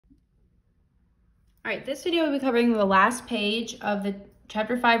All right, this video will be covering the last page of the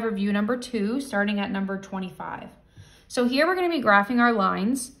Chapter 5 review number 2, starting at number 25. So here we're going to be graphing our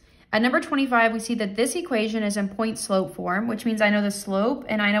lines. At number 25, we see that this equation is in point slope form, which means I know the slope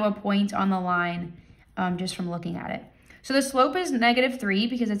and I know a point on the line just from looking at it. So the slope is -3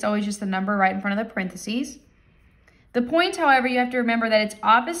 because it's always just the number right in front of the parentheses. The point, however, you have to remember that it's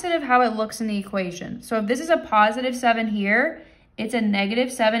opposite of how it looks in the equation. So if this is a +7 here, it's a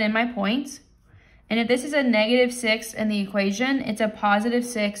 -7 in my point. And if this is a -6 in the equation, it's a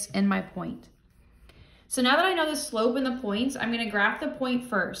 +6 in my point. So now that I know the slope and the points, I'm going to graph the point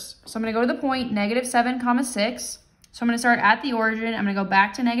first. So I'm going to go to the point -7, 6. So I'm going to start at the origin. I'm going to go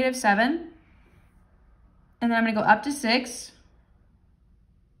back to -7. And then I'm going to go up to 6.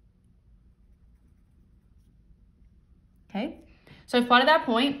 Okay, so I've plotted that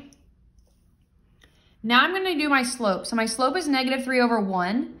point. Now I'm going to do my slope. So my slope is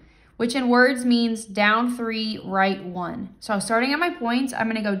 -3/1. Which in words means down 3, right 1. So starting at my points, I'm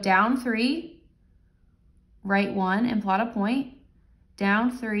going to go down 3, right 1, and plot a point. Down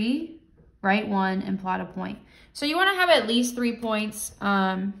 3, right 1, and plot a point. So you want to have at least 3 points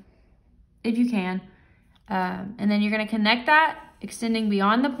if you can. And then you're going to connect that, extending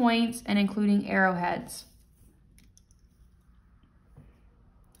beyond the points and including arrowheads.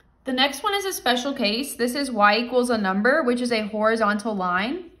 The next one is a special case. This is y equals a number, which is a horizontal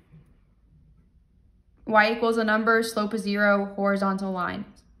line. Y equals a number, slope is 0, horizontal line.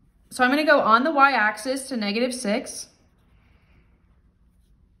 So I'm going to go on the y-axis to -6.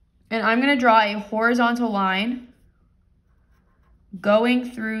 And I'm going to draw a horizontal line going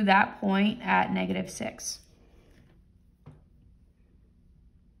through that point at -6.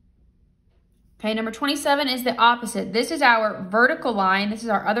 Okay, number 27 is the opposite. This is our vertical line. This is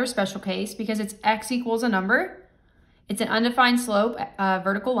our other special case because it's x equals a number. It's an undefined slope,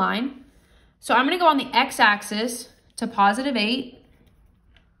 vertical line. So I'm going to go on the x-axis to +8.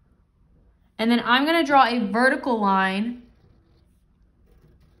 And then I'm going to draw a vertical line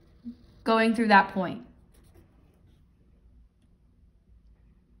going through that point.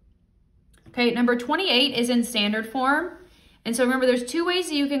 Okay, number 28 is in standard form. And so remember, there's two ways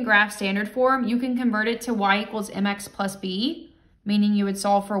that you can graph standard form. You can convert it to y equals mx plus b, meaning you would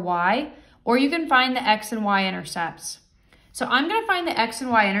solve for y, or you can find the x and y intercepts. So I'm going to find the x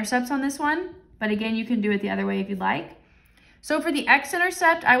and y intercepts on this one, but again, you can do it the other way if you'd like. So for the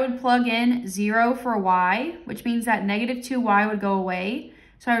x-intercept, I would plug in 0 for y, which means that -2y would go away.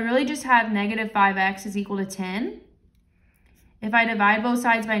 So I really just have -5x is equal to 10. If I divide both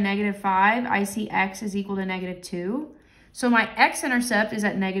sides by -5, I see x is equal to -2. So my x-intercept is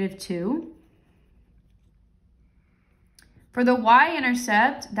at -2. For the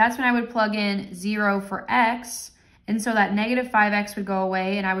y-intercept, that's when I would plug in 0 for x. And so that -5x would go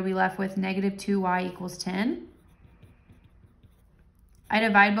away and I would be left with -2y equals 10. I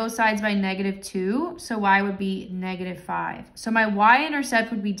divide both sides by -2, so y would be -5. So my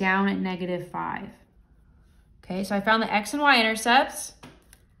y-intercept would be down at -5. Okay, so I found the x and y intercepts.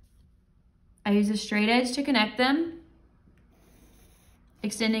 I use a straight edge to connect them,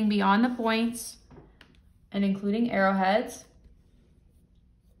 extending beyond the points and including arrowheads.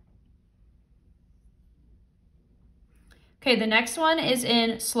 Okay, the next one is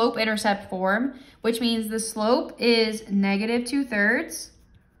in slope-intercept form, which means the slope is -2/3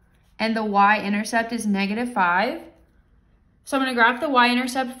 and the y-intercept is -5. So I'm going to graph the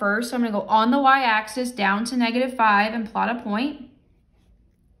y-intercept first. So I'm going to go on the y-axis down to -5 and plot a point.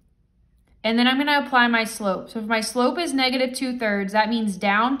 And then I'm going to apply my slope. So if my slope is -2/3, that means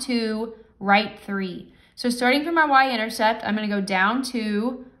down to right 3. So starting from my y-intercept, I'm going to go down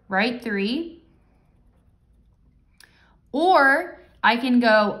to right 3. Or I can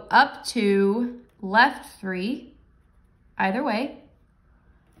go up to left 3. Either way.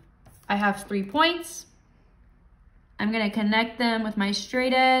 I have 3 points. I'm going to connect them with my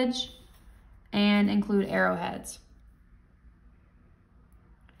straight edge and include arrowheads.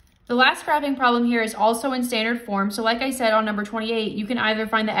 The last graphing problem here is also in standard form. So like I said on number 28, you can either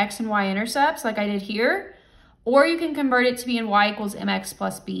find the x and y intercepts like I did here, or you can convert it to be in y equals mx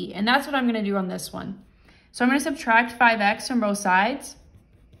plus b. And that's what I'm going to do on this one. So I'm going to subtract 5x from both sides.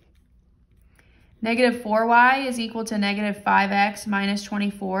 -4y is equal to -5x minus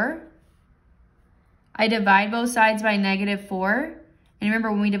 24. I divide both sides by -4. And remember,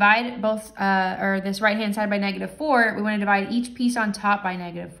 when we divide both, this right-hand side by -4, we want to divide each piece on top by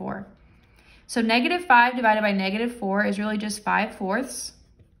 -4. So -5 divided by -4 is really just 5/4.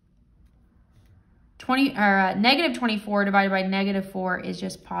 -24 divided by -4 is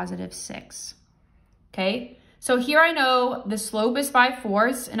just +6. Okay, So here I know the slope is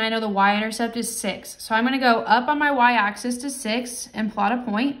 5/4 and I know the y-intercept is 6. So I'm going to go up on my y-axis to 6 and plot a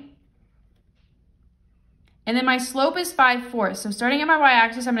point. And then my slope is 5/4. So starting at my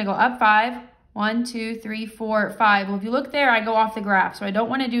y-axis, I'm going to go up 5. 1, 2, 3, 4, 5. Well, if you look there, I go off the graph. So I don't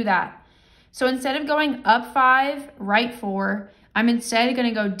want to do that. So instead of going up 5, right 4, I'm instead going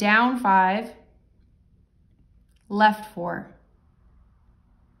to go down 5, left 4.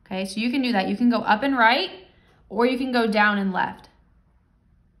 Okay, so you can do that. You can go up and right, or you can go down and left.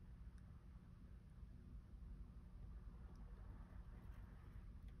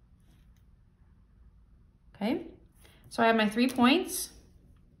 Okay, so I have my 3 points.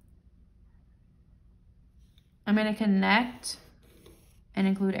 I'm going to connect and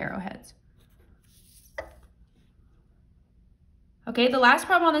include arrowheads. Okay, the last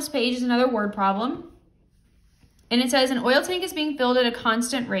problem on this page is another word problem. And it says an oil tank is being filled at a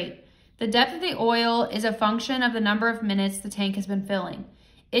constant rate. The depth of the oil is a function of the number of minutes the tank has been filling.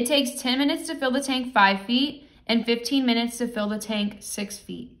 It takes 10 minutes to fill the tank 5 feet and 15 minutes to fill the tank 6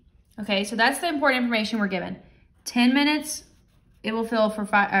 feet. Okay, so that's the important information we're given. 10 minutes, it will fill for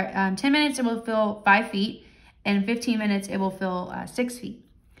 10 minutes, it will fill 5 feet, and 15 minutes, it will fill 6 feet.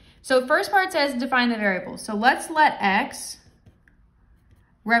 So first part says define the variables. So let's let x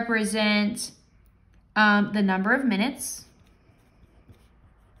represent the number of minutes.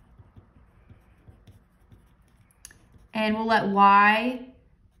 And we'll let y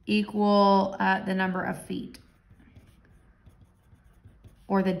equal the number of feet.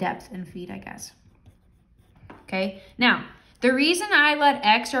 Or the depth in feet, I guess. Okay, now, the reason I let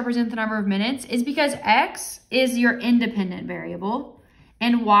x represent the number of minutes is because x is your independent variable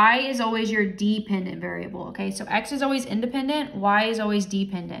and y is always your dependent variable, okay? So x is always independent, y is always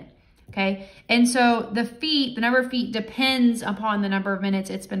dependent, okay? And so the feet, the number of feet depends upon the number of minutes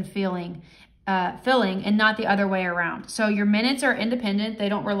it's been filling and not the other way around. So your minutes are independent, they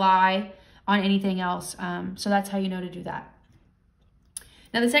don't rely on anything else. So that's how you know to do that.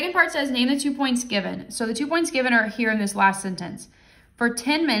 Now the second part says name the 2 points given. So the 2 points given are here in this last sentence. For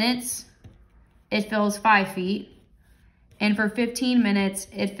 10 minutes, it fills 5 feet. And for 15 minutes,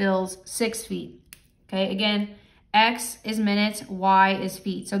 it fills 6 feet. Okay, again, x is minutes, y is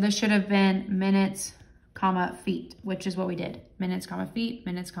feet. So this should have been minutes, comma, feet, which is what we did. Minutes, comma, feet,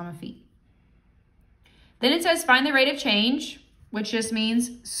 minutes, comma, feet. Then it says find the rate of change, which just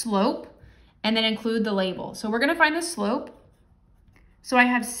means slope, and then include the label. So we're gonna find the slope. So I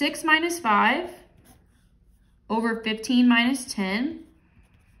have 6 minus 5 over 15 minus 10,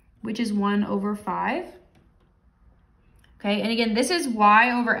 which is 1 over 5. Okay, and again, this is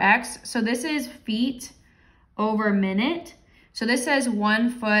y over x. So this is feet over minute. So this says 1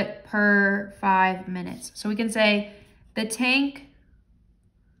 foot per 5 minutes. So we can say the tank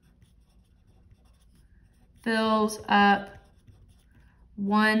fills up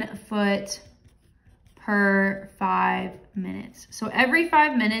 1 foot per 5 minutes. So every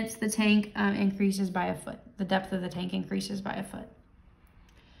 5 minutes, the tank increases by a foot. The depth of the tank increases by a foot.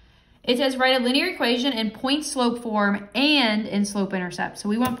 It says write a linear equation in point slope form and in slope intercept. So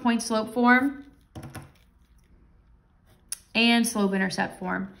we want point slope form and slope intercept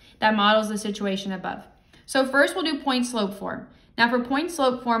form. That models the situation above. So first we'll do point slope form. Now for point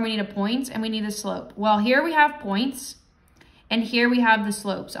slope form, we need a point and we need a slope. Well, here we have points. And here we have the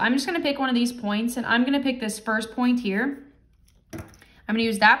slope. So I'm just gonna pick one of these points and I'm gonna pick this first point here. I'm gonna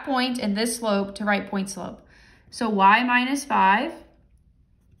use that point and this slope to write point slope. So y minus 5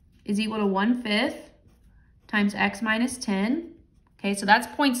 is equal to 1/5 times x minus 10. Okay, so that's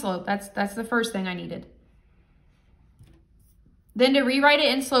point slope. That's the first thing I needed. Then to rewrite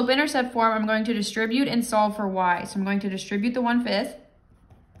it in slope intercept form, I'm going to distribute and solve for y. So I'm going to distribute the 1/5.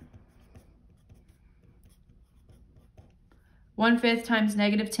 1/5 times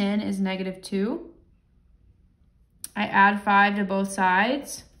negative 10 is negative 2. I add 5 to both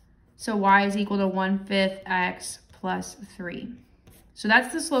sides. So y is equal to 1/5 x plus 3. So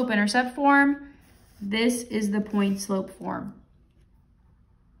that's the slope intercept form. This is the point slope form.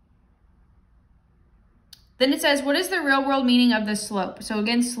 Then it says, what is the real world meaning of the slope? So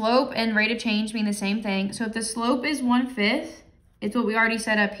again, slope and rate of change mean the same thing. So if the slope is 1/5, it's what we already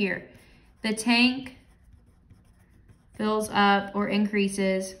set up here. The tank fills up or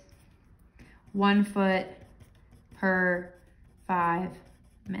increases 1 foot per 5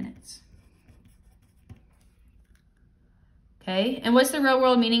 minutes. Okay, and what's the real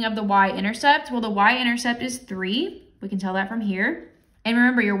world meaning of the y-intercept? Well, the y-intercept is 3. We can tell that from here. And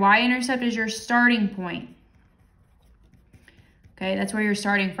remember, your y-intercept is your starting point. Okay, that's where you're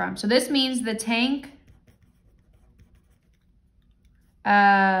starting from. So this means the tank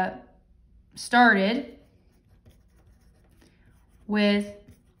started with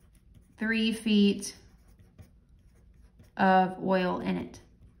 3 feet of oil in it.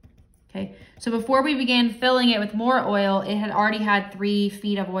 Okay, so before we began filling it with more oil, it had already had 3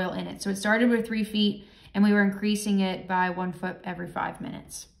 feet of oil in it. So it started with 3 feet and we were increasing it by 1 foot every 5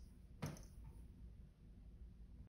 minutes.